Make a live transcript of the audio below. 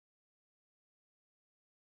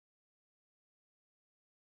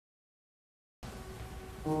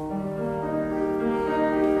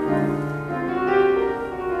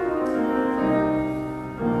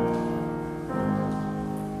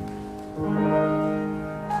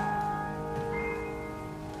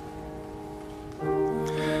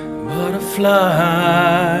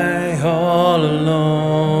Butterfly all alone,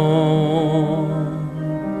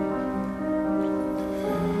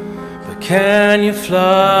 but can you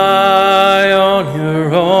fly on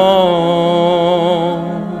your own?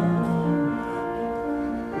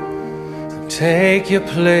 Take your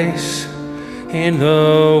place in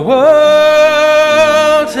the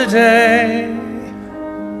world today.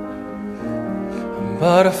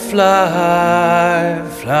 Butterfly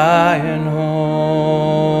flying home.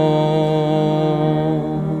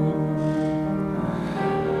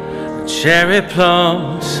 Cherry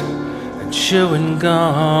plums and chewing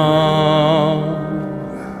gum,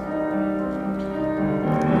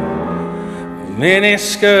 mini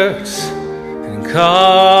skirts and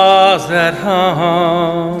cars that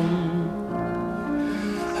hum.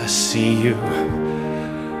 I see you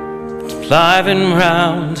driving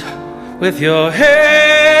round with your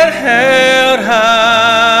head held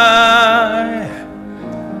high,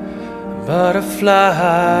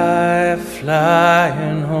 butterfly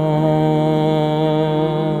flying home.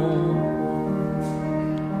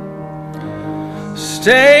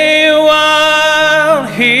 Stay a while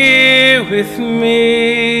here with me,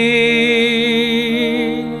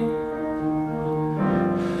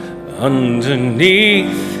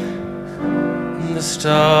 underneath the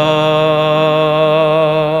stars.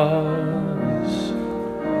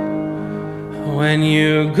 When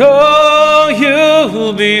you go,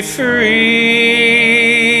 you'll be free,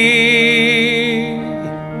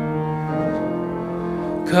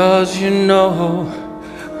 'cause you know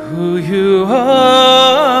who you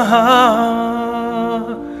are.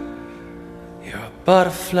 You're a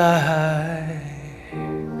butterfly.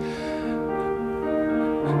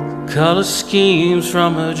 Color schemes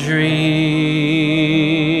from a dream,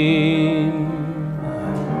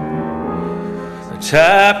 the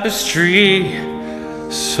tapestry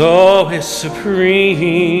so is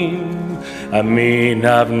supreme. I mean,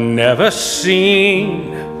 I've never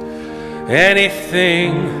seen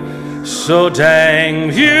anything so dang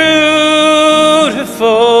beautiful,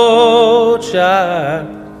 child,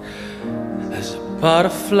 as a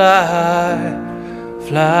butterfly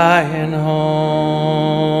flying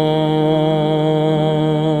home.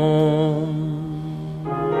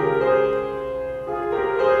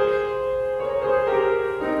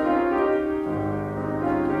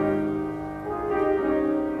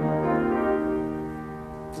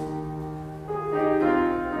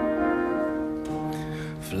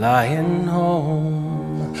 Flying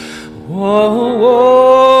home. Whoa,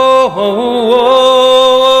 whoa, whoa, whoa,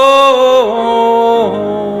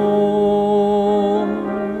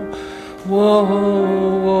 whoa, whoa,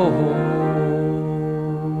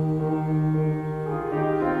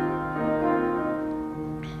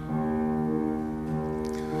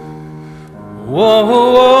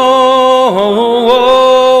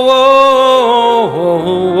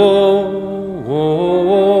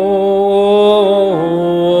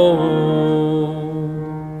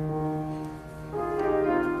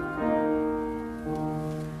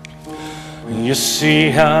 You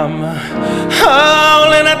see, I'm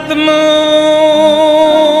howling at the moon,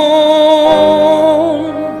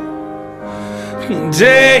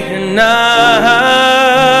 day and night.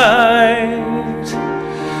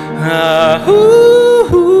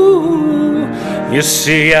 You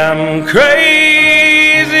see, I'm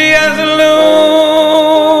crazy as a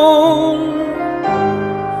loon,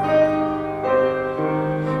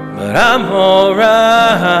 but I'm alright,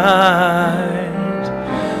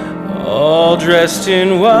 all dressed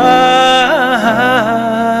in white.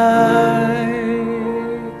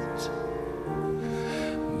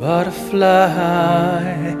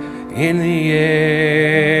 Butterfly in the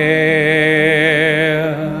air,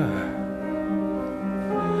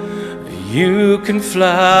 you can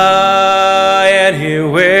fly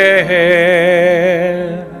anywhere,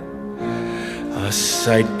 a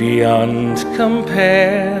sight beyond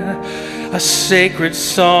compare, a sacred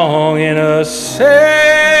song in a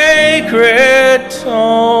sacred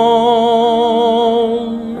tone.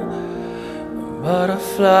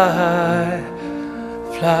 Butterfly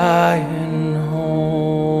flying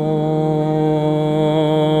home.